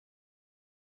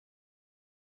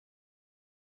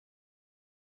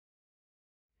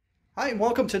Hi, and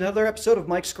welcome to another episode of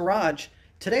Mike's Garage.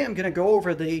 Today I'm going to go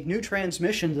over the new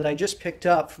transmission that I just picked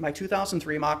up for my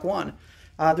 2003 Mach 1.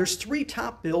 There's three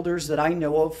top builders that I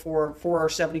know of for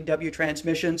 4R70W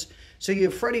transmissions. So you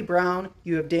have Freddie Brown,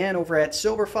 you have Dan over at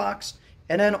Silver Fox,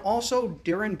 and then also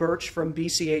Darrin Burch from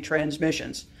BCA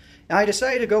Transmissions. Now I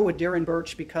decided to go with Darrin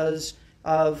Burch because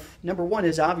of, number one,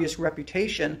 his obvious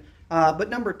reputation, but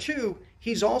number two,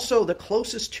 he's also the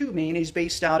closest to me, and he's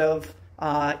based out of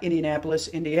Indianapolis,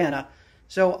 Indiana.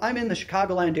 So I'm in the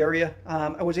Chicagoland area.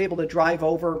 I was able to drive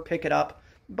over, pick it up,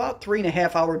 about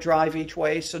 3.5 hour drive each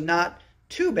way, so not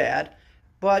too bad.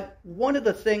 But one of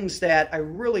the things that I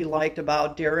really liked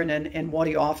about Darrin and what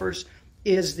he offers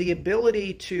is the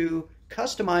ability to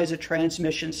customize a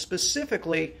transmission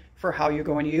specifically for how you're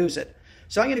going to use it.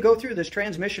 So I'm going to go through this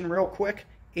transmission real quick,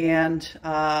 and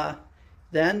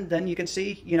then you can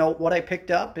see, what I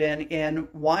picked up and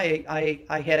why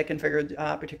I had it configured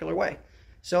a particular way.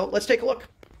 So let's take a look.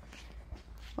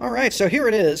 All right, so here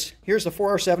it is. Here's the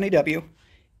 4R70W,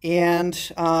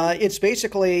 and it's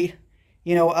basically,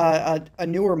 a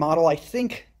newer model. I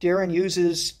think Darrin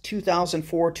uses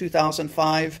 2004,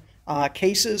 2005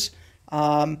 cases.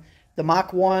 The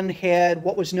Mach 1 had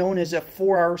what was known as a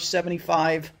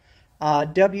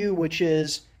 4R75W, which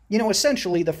is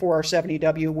essentially the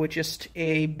 4R70W with just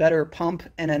a better pump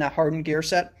and then a hardened gear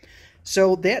set.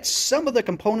 So that's some of the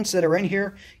components that are in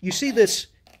here. You see this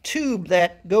tube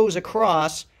that goes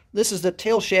across. This is the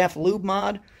tail shaft lube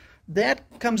mod.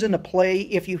 That comes into play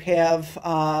if you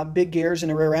have big gears in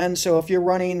the rear end. So if you're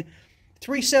running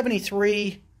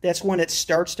 373, that's when it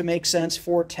starts to make sense.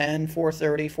 410,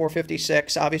 430,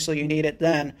 456, obviously you need it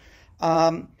then.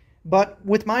 But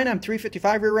with mine on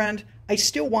 355 rear end, I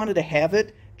still wanted to have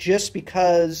it, just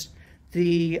because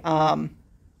the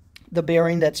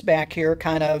bearing that's back here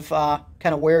kind of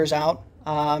wears out,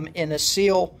 and the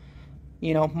seal,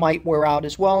 might wear out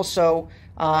as well. So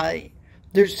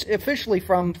there's officially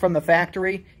from the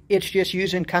factory, it's just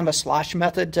using kind of a slosh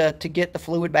method to get the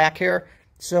fluid back here.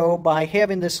 So by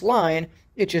having this line,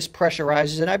 it just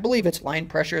pressurizes it. I believe it's line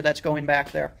pressure that's going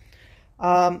back there.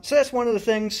 So that's one of the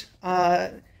things.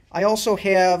 I also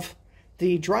have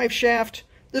the drive shaft.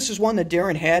 This is one that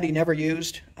Darrin had, he never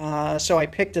used, so I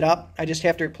picked it up. I just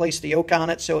have to replace the yoke on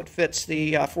it so it fits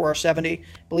the 4R70. I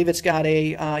believe it's got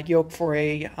a yoke for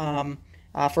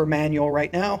manual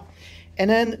right now. And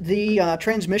then the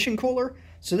transmission cooler.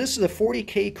 So this is a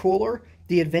 40K cooler.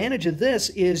 The advantage of this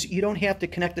is you don't have to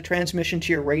connect the transmission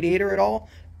to your radiator at all.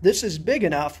 This is big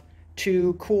enough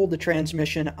to cool the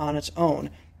transmission on its own.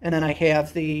 And then I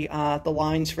have the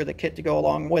lines for the kit to go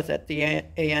along with it, the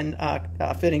AN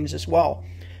fittings as well.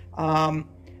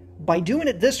 By doing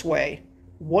it this way,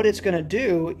 what it's going to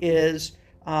do is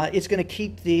it's going to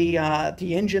keep the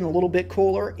engine a little bit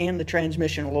cooler and the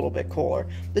transmission a little bit cooler.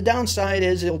 The downside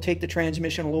is it'll take the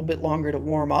transmission a little bit longer to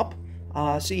warm up,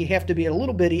 so you have to be a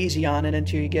little bit easy on it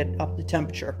until you get up to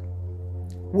temperature.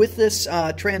 With this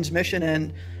transmission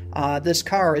and this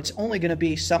car, it's only going to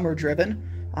be summer driven.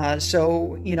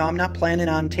 So, I'm not planning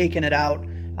on taking it out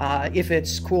if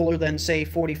it's cooler than, say,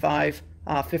 45,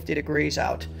 50 degrees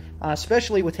out.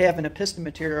 Especially with having a piston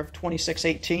material of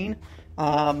 2618,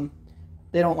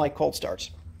 they don't like cold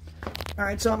starts. All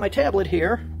right, so on my tablet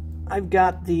here, I've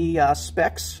got the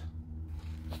specs.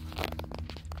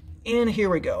 And here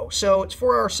we go. So it's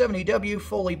 4R70W,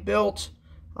 fully built,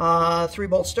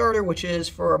 3-bolt starter, which is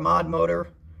for a mod motor.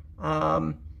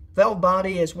 Valve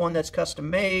body is one that's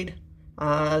custom made.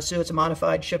 So it's a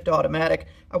modified shift automatic.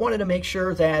 I wanted to make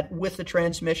sure that with the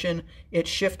transmission, it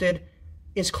shifted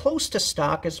as close to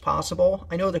stock as possible.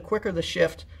 I know the quicker the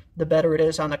shift, the better it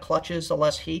is on the clutches, the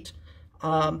less heat.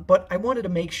 But I wanted to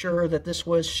make sure that this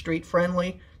was street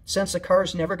friendly, since the car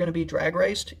is never going to be drag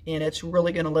raced and it's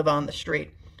really going to live on the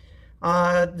street.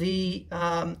 The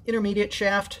intermediate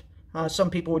shaft, some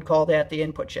people would call that the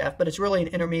input shaft, but it's really an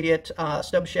intermediate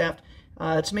stub shaft.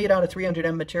 It's made out of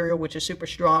 300M material, which is super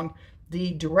strong.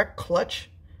 The direct clutch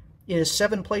is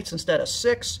 7 plates instead of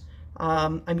 6.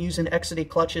 I'm using Exidy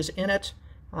clutches in it,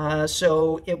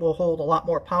 so it will hold a lot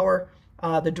more power.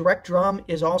 The direct drum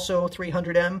is also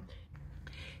 300M,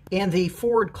 and the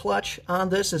forward clutch on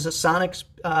this is a Sonic's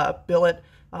billet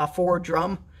forward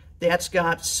drum. That's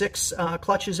got 6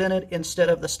 clutches in it instead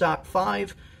of the stock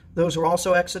 5. Those are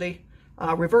also Exidy.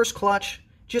 Reverse clutch,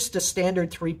 just a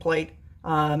standard 3-plate.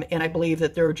 And I believe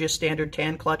that they're just standard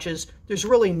tan clutches. There's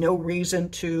really no reason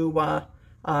to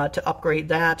upgrade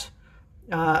that.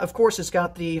 Of course, it's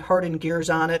got the hardened gears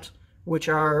on it, which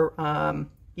are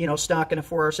stock in a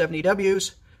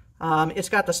 4R70Ws. It's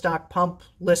got the stock pump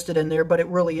listed in there, but it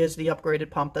really is the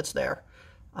upgraded pump that's there.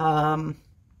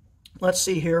 Let's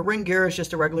see here. Ring gear is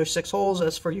just a regular 6 holes.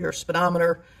 That's for your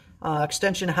speedometer.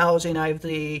 Extension housing, I have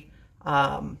the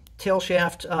tail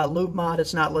shaft lube mod.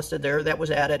 It's not listed there. That was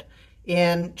added.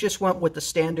 And just went with the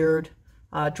standard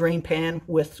drain pan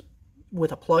with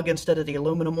a plug instead of the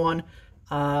aluminum one.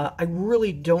 I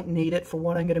really don't need it for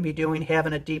what I'm going to be doing,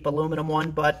 having a deep aluminum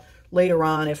one, but later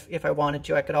on, if I wanted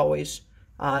to, I could always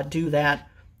do that.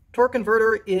 Torque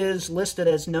converter is listed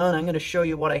as none. I'm going to show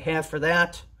you what I have for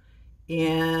that.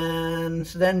 And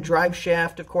then drive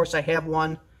shaft, of course, I have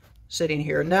one sitting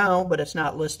here now, but it's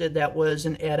not listed. That was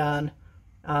an add-on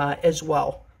as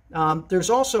well. There's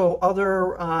also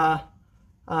other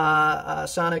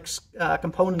Sonics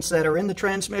components that are in the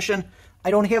transmission.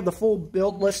 I don't have the full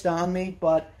build list on me,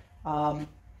 but Darrin's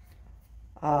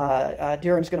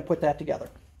going to put that together.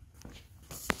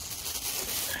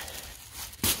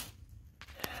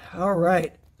 All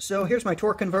right, so here's my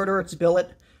torque converter. It's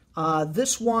billet.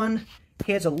 This one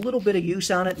has a little bit of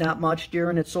use on it, not much.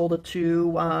 Darrin had sold it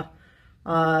to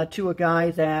a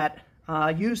guy that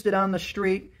used it on the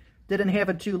street, didn't have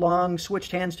it too long,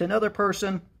 switched hands to another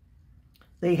person.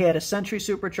 They had a Century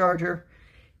supercharger.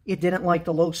 It didn't like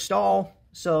the low stall,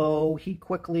 so he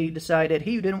quickly decided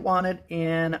he didn't want it,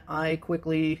 and I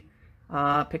quickly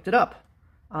picked it up.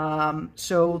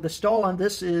 So the stall on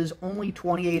this is only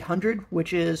 2,800,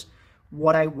 which is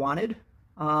what I wanted.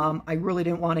 I really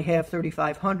didn't want to have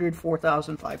 3,500,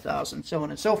 4,000, 5,000, so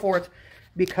on and so forth,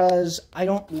 because I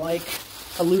don't like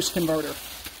a loose converter.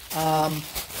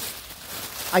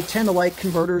 I tend to like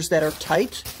converters that are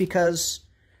tight because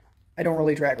I don't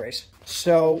really drag race.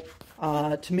 So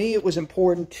to me, it was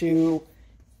important to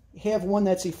have one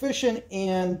that's efficient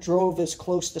and drove as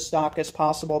close to stock as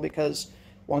possible because,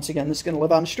 once again, this is going to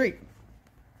live on the street.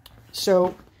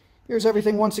 So here's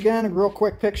everything once again, a real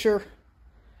quick picture.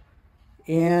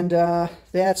 And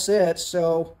that's it.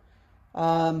 So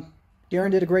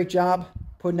Darrin did a great job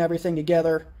putting everything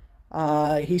together.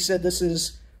 He said this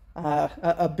is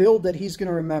a build that he's going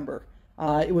to remember.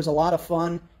 It was a lot of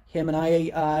fun. Him and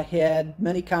I had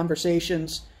many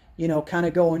conversations, you know, kind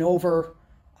of going over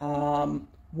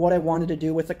what I wanted to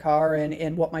do with the car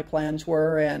and what my plans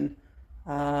were. And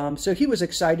so he was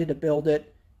excited to build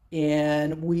it.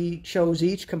 And we chose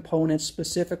each component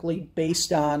specifically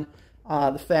based on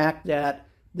the fact that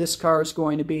this car is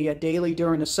going to be a daily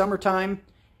during the summertime,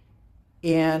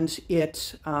 and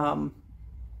it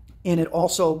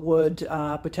also would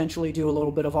potentially do a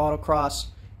little bit of autocross,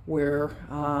 where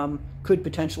could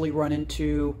potentially run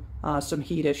into some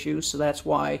heat issues. So that's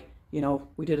why, you know,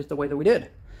 we did it the way that we did.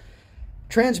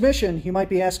 Transmission, you might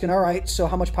be asking, all right, so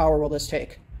how much power will this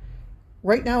take?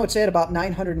 Right now it's at about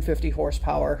 950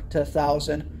 horsepower to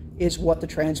 1,000 is what the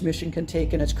transmission can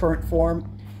take in its current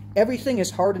form. Everything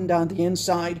is hardened on the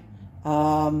inside.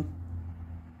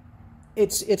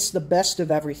 It's the best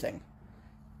of everything.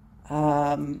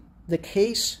 The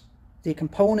case, the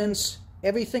components,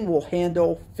 everything will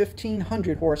handle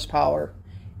 1,500 horsepower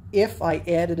if I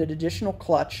added an additional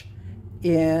clutch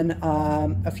in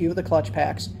a few of the clutch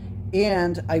packs,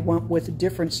 and I went with a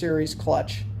different series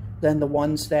clutch than the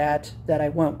ones that I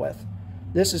went with.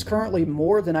 This is currently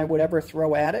more than I would ever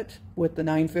throw at it with the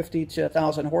 950 to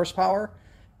 1,000 horsepower,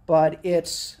 but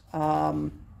it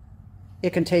can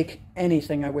take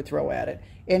anything I would throw at it.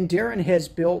 And Darrin has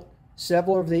built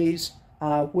several of these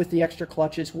with the extra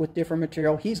clutches with different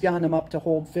material. He's gotten them up to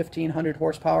hold 1,500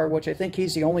 horsepower, which I think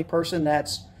he's the only person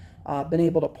that's been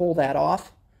able to pull that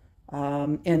off.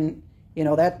 And you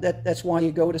know, that's why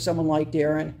you go to someone like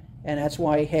Darrin, and that's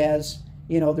why he has,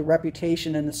 you know, the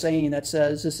reputation and the saying that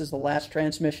says this is the last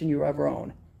transmission you ever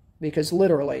own. Because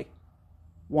literally,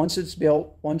 once it's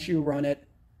built, once you run it,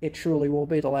 it truly will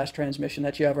be the last transmission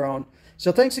that you ever own.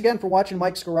 So thanks again for watching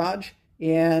Mike's Garage,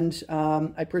 and I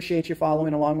appreciate you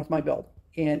following along with my build.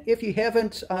 And if you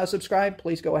haven't subscribed,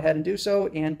 please go ahead and do so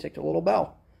and tick the little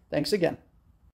bell. Thanks again.